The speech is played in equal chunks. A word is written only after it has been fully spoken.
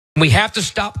We have to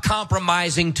stop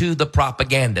compromising to the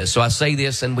propaganda. So I say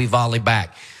this and we volley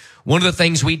back. One of the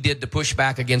things we did to push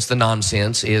back against the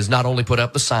nonsense is not only put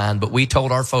up the sign, but we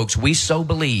told our folks we so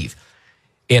believe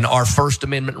in our First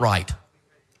Amendment right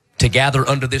to gather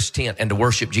under this tent and to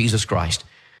worship Jesus Christ,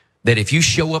 that if you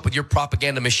show up with your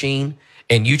propaganda machine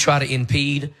and you try to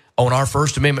impede on our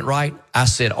First Amendment right, I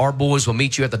said our boys will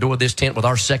meet you at the door of this tent with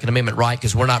our Second Amendment right,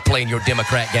 because we're not playing your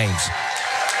Democrat games.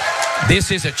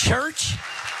 This is a church,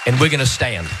 and we're going to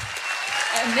stand.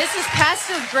 And this is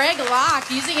Pastor Greg Locke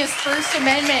using his First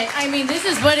Amendment. I mean, this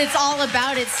is what it's all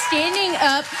about. It's standing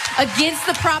up against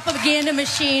the propaganda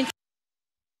machine.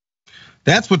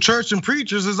 That's what church and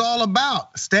preachers is all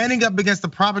about. Standing up against the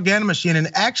propaganda machine and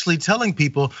actually telling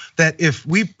people that if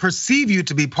we perceive you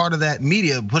to be part of that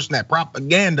media pushing that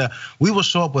propaganda, we will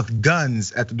show up with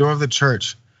guns at the door of the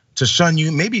church to shun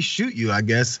you, maybe shoot you, I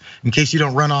guess, in case you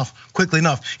don't run off quickly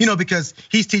enough. You know, because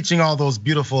he's teaching all those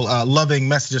beautiful, loving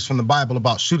messages from the Bible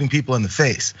about shooting people in the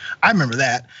face. I remember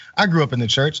that. I grew up in the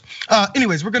church.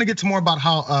 Anyways, we're gonna get to more about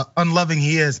how unloving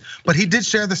he is, but he did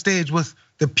share the stage with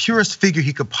the purest figure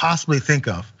he could possibly think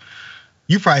of.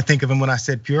 You probably think of him when I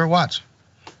said pure. Watch.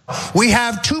 We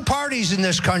have two parties in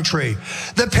this country,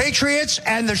 the patriots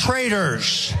and the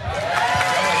traitors.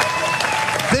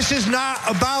 This is not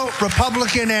about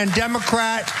Republican and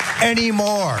Democrat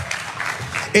anymore.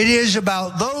 It is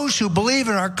about those who believe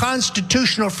in our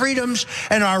constitutional freedoms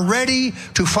and are ready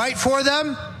to fight for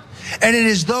them. And it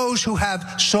is those who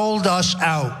have sold us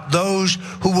out, those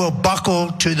who will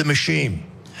buckle to the machine.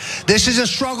 This is a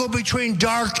struggle between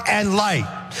dark and light,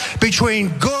 between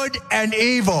good and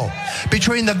evil,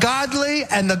 between the godly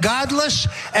and the godless,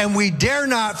 and we dare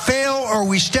not fail or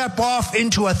we step off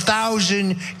into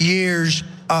 1,000 years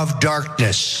of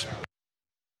darkness.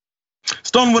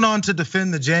 Stone went on to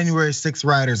defend the January 6th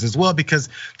rioters as well, because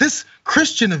this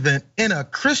Christian event in a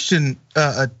Christian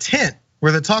tent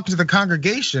where they're talking to the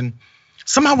congregation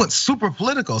somehow went super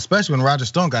political, especially when Roger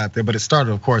Stone got up there. But it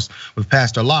started, of course, with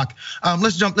Pastor Locke.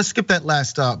 Let's skip that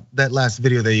last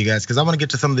video there, you guys, because I want to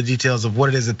get to some of the details of what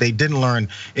it is that they didn't learn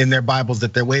in their Bibles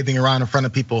that they're waving around in front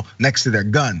of people next to their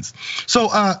guns. So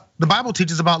the Bible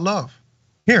teaches about love.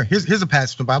 Here's a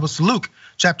passage from the Bible. It's Luke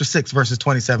chapter 6, verses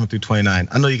 27 through 29.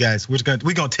 I know you guys, we're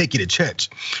gonna take you to church.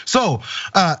 So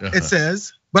it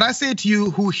says, "But I say to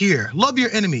you who hear, love your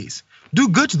enemies, do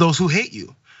good to those who hate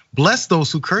you, bless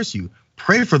those who curse you,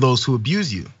 pray for those who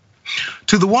abuse you.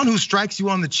 To the one who strikes you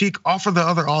on the cheek, offer the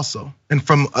other also. And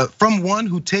from one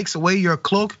who takes away your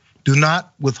cloak, do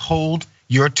not withhold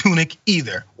your tunic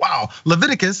either." Wow,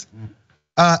 Leviticus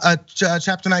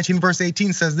chapter 19, verse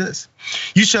 18 says this: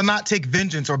 "You shall not take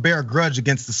vengeance or bear a grudge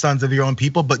against the sons of your own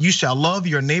people, but you shall love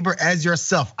your neighbor as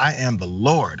yourself. I am the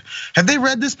Lord." Have they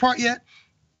read this part yet?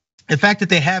 The fact that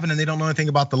they haven't and they don't know anything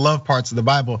about the love parts of the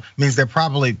Bible means they're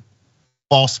probably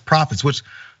false prophets, which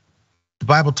the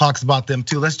Bible talks about them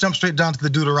too. Let's jump straight down to the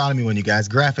Deuteronomy one, you guys,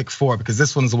 graphic 4, because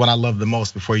this one is the one I love the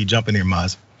most before you jump in here,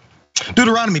 Maz.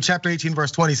 Deuteronomy chapter 18,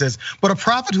 verse 20 says, "But a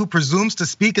prophet who presumes to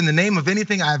speak in the name of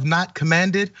anything I have not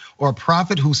commanded, or a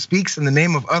prophet who speaks in the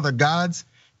name of other gods,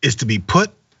 is to be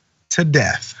put to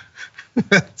death."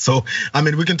 So, I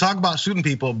mean, we can talk about shooting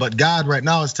people, but God right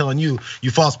now is telling you, you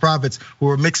false prophets who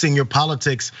are mixing your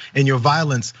politics and your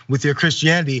violence with your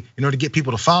Christianity in order to get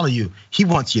people to follow you, he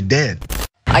wants you dead.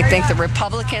 I think the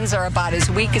Republicans are about as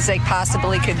weak as they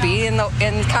possibly could be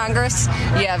in Congress.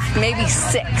 You have maybe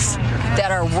 6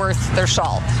 that are worth their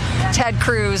salt. Ted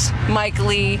Cruz, Mike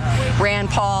Lee, Rand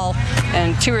Paul,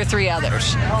 and 2 or 3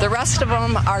 others. The rest of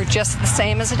them are just the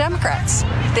same as the Democrats.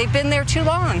 They've been there too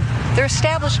long. They're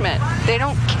establishment. They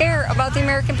don't care about the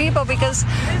American people because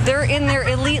they're in their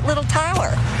elite little tower.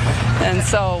 And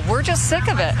so we're just sick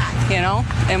of it, you know,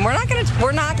 and we're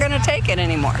not gonna take it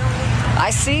anymore. I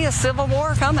see a civil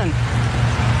war coming.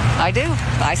 I do.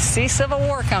 I see civil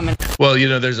war coming. Well, you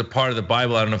know, there's a part of the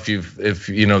Bible. I don't know if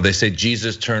you know, they say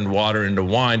Jesus turned water into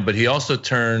wine, but he also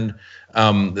turned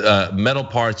metal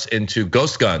parts into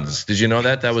ghost guns. Did you know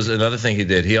that? That was another thing he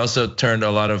did. He also turned a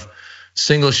lot of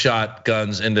single shot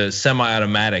guns into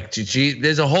semi-automatic.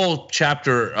 There's a whole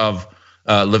chapter of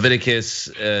Leviticus.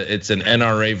 It's an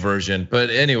NRA version,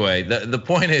 but anyway, the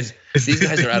point is these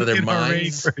guys are out of their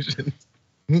minds.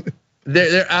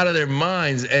 They're out of their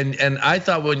minds, and I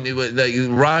thought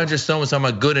when Roger Stone was talking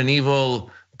about good and evil,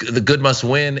 the good must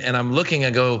win, and I'm looking, I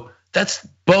go, that's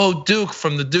Bo Duke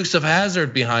from the Dukes of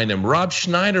Hazzard behind him. Rob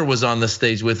Schneider was on the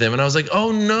stage with him, and I was like,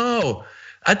 oh no.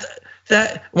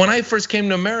 That when I first came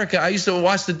to America, I used to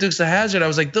watch the Dukes of Hazzard. I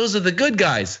was like, those are the good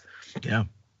guys. Yeah.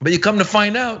 But you come to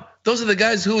find out, those are the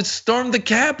guys who had stormed the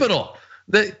Capitol.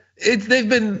 they've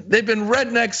been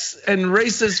rednecks and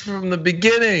racists from the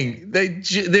beginning. They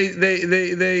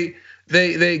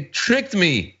tricked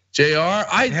me, JR.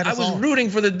 I was rooting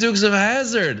for the Dukes of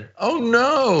Hazzard. Oh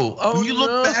no! Oh when you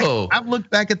look back, I've looked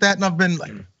back at that and I've been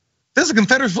like, there's a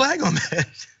Confederate flag on that.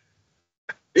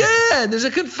 Yeah, there's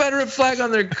a Confederate flag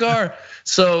on their car.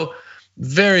 So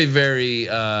very, very,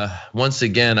 once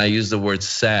again, I use the word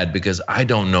sad because I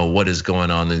don't know what is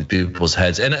going on in people's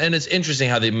heads. And it's interesting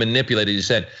how they manipulate it. You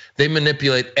said they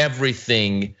manipulate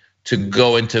everything to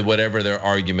go into whatever their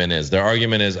argument is. Their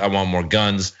argument is, I want more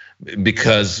guns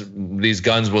because these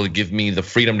guns will give me the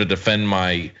freedom to defend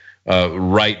my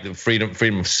right, the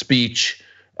freedom of speech.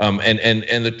 And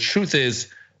the truth is,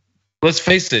 let's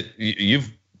face it,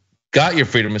 you've got your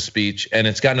freedom of speech, and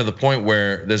it's gotten to the point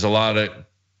where there's a lot of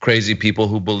crazy people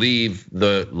who believe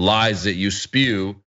the lies that you spew.